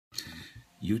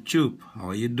YouTube, how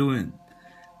are you doing?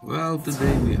 Well,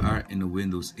 today we are in a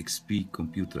Windows XP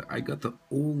computer. I got the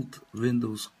old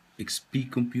Windows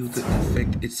XP computer. In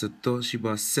fact, it's a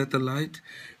Toshiba satellite.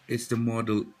 It's the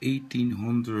model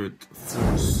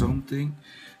 1804 something.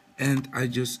 And I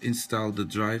just installed the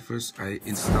drivers. I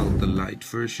installed the light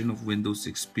version of Windows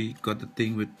XP. Got the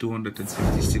thing with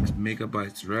 256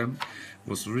 megabytes RAM.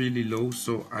 Was really low,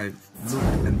 so I've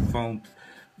looked and found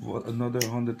another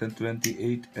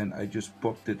 128, and I just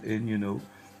popped it in.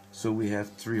 So we have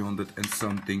 300 and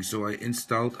something. So I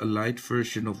installed a light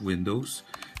version of Windows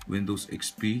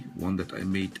XP, one that I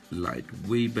made light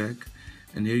way back.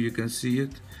 And here you can see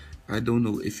it. I don't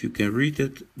know if you can read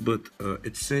it, but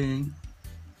it's saying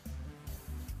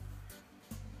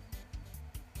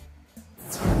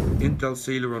Intel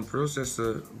Celeron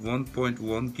processor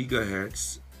 1.1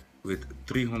 gigahertz with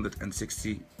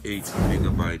 368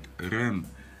 megabyte RAM.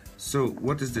 So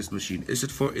what is this machine? Is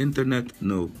it for internet?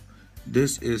 No.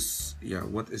 This is,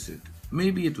 what is it?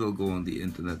 Maybe it will go on the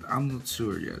internet. I'm not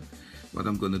sure yet what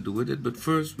I'm gonna do with it. But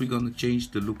first we're gonna change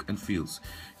the look and feels.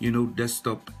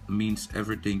 Desktop means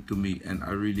everything to me, and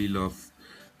I really love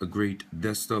a great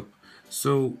desktop.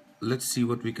 So let's see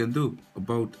what we can do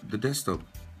about the desktop.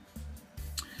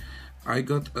 I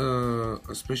got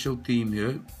a special theme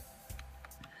here,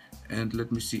 and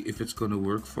let me see if it's gonna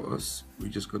work for us. We're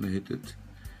just gonna hit it,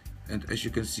 and as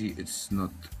you can see, it's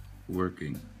not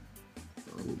working.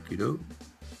 Okie doke.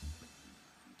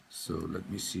 So let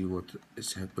me see what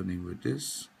is happening with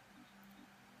this.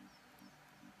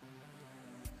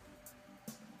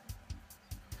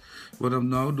 What I'm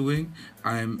now doing,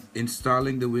 I'm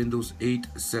installing the Windows 8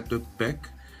 setup pack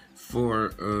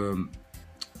for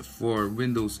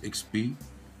Windows XP.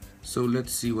 So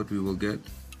let's see what we will get.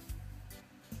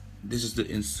 This is the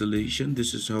installation.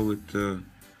 This is how it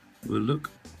will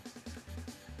look.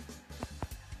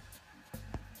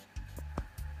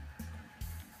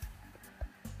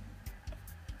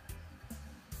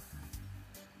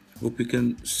 Hope you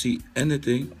can see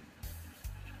anything.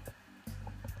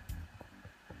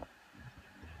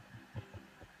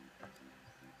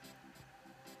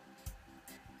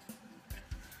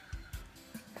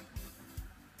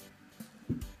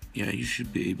 Yeah, you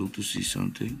should be able to see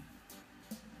something.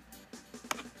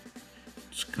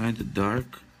 It's kind of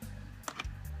dark.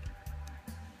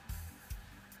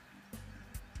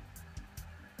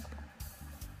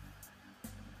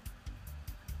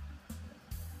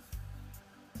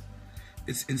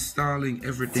 It's installing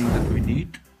everything that we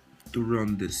need to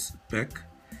run this pack.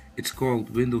 It's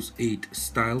called Windows 8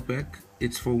 Style Pack.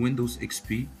 It's for Windows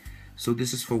XP. So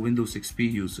this is for Windows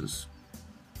XP users.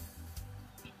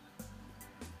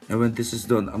 And when this is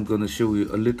done, I'm gonna show you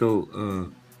a little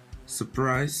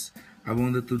surprise. I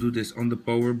wanted to do this on the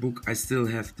PowerBook. I still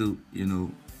have to,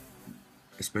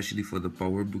 especially for the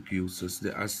PowerBook users,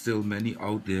 there are still many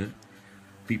out there,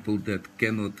 people that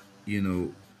cannot,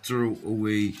 throw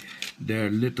away their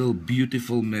little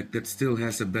beautiful Mac that still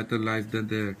has a better life than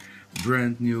their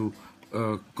brand new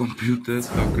computer.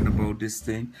 Talking about this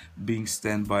thing being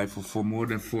standby for more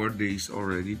than 4 days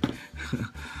already.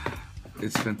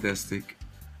 It's fantastic.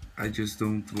 I just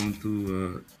don't want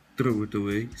to throw it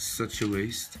away. Such a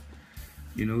waste.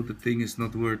 The thing is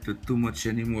not worth it too much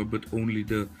anymore, but only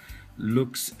the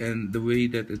looks and the way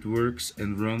that it works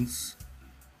and runs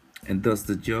and does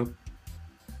the job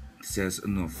says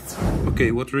enough.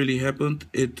 Okay, what really happened,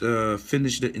 it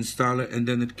finished the installer, and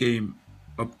then it came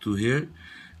up to here,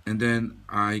 and then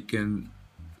I can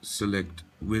select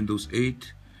Windows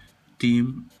 8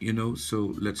 theme,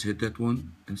 so let's hit that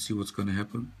one and see what's gonna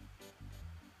happen.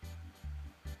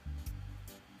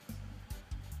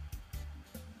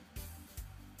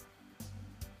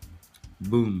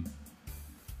 Boom.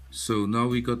 So now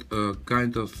we got a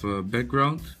kind of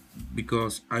background,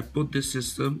 because I put this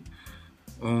system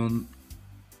on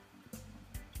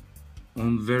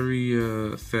very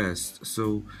fast.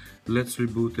 So let's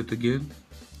reboot it again.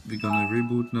 We're gonna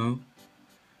reboot now,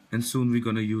 and soon we're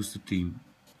gonna use the theme,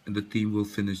 and the theme will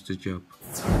finish the job.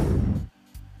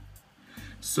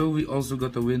 So we also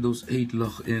got a Windows 8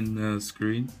 login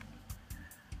screen,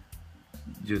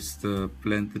 just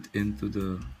planted into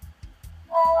the,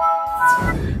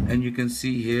 and you can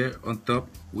see here on top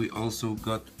we also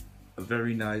got a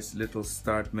very nice little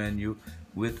start menu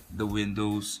with the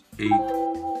Windows 8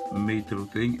 Metro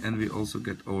thing, and we also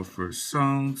get our first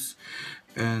sounds,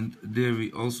 and there we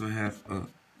also have a,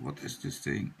 what is this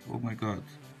thing? Oh my god.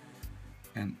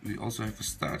 And we also have a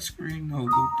start screen. No,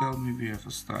 don't tell me we have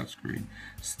a start screen.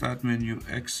 Start menu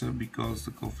Exe, because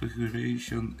the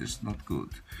configuration is not good.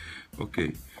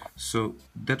 Okay, so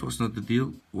that was not the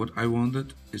deal. What I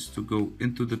wanted is to go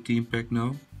into the theme pack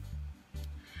now.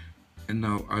 And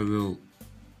now I will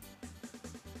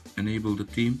enable the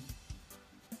theme,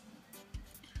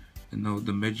 and now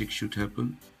the magic should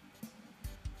happen.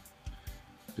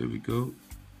 There we go.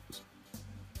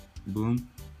 Boom.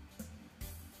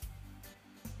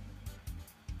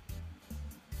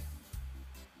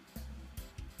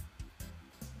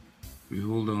 We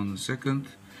hold on a second,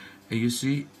 and you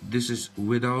see this is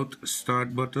without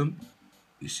start button.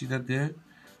 You see that there?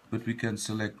 But we can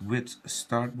select with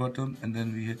start button, and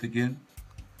then we hit again,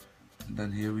 and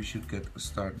then here we should get a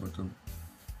start button.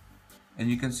 And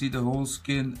you can see the whole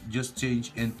skin just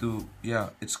change into,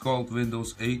 yeah, it's called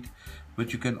Windows 8,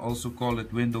 but you can also call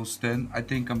it Windows 10. I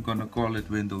think I'm gonna call it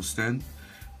Windows 10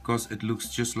 because it looks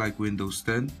just like Windows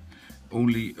 10,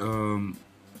 only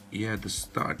yeah, the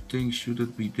start thing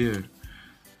shouldn't be there.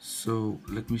 So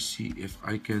let me see if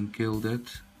I can kill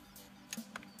that.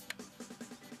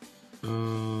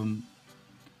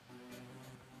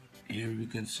 Here we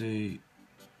can say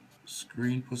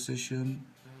screen position,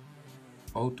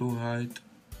 auto hide,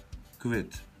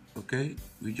 quit. Okay,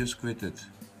 we just quit it.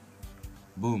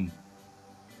 Boom.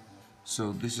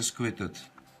 So this is quitted.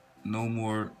 No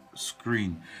more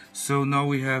screen. So now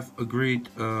we have a great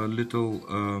little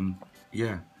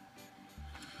yeah,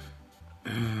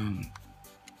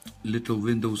 little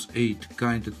Windows 8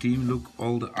 kind of theme. Look,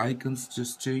 all the icons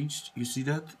just changed. You see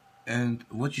that? And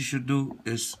what you should do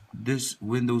is this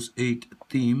Windows 8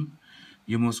 theme,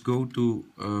 you must go to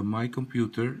my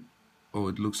computer. Oh,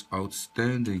 it looks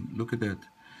outstanding. Look at that.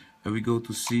 And we go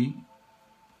to C.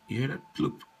 You hear that?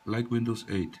 Look, like Windows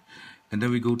 8. And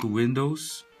then we go to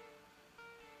Windows.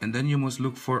 And then you must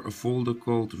look for a folder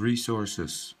called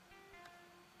Resources.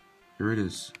 Here it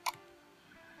is.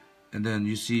 And then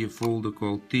you see a folder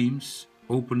called Themes.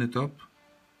 Open it up.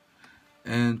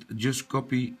 And just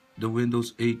copy the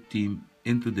Windows 8 theme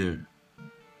into there.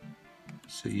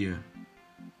 So yeah.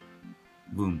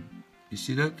 Boom. You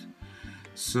see that?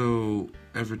 So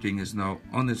everything is now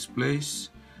on its place.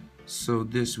 So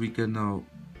this we can now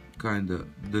kinda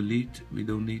delete. We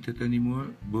don't need it anymore.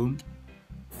 Boom.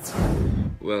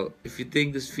 Well, if you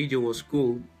think this video was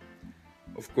cool,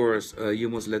 of course you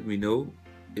must let me know.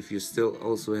 If you still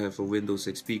also have a Windows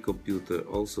XP computer,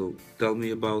 also tell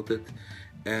me about it,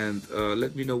 and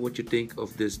let me know what you think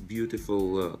of this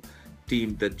beautiful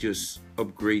theme that just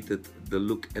upgraded the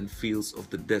look and feels of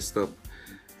the desktop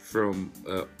from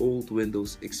old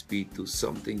Windows XP to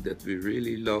something that we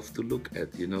really love to look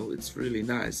at. You know, it's really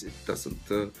nice. It doesn't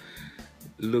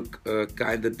look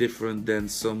kind of different than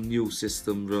some new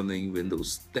system running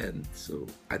Windows 10. So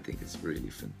I think it's really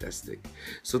fantastic.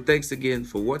 So thanks again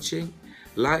for watching.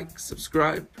 Like,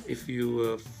 subscribe if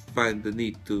you find the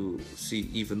need to see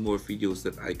even more videos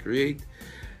that I create.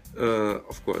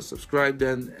 Of course, subscribe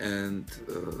then, and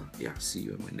yeah, see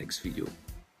you in my next video.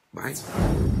 Bye.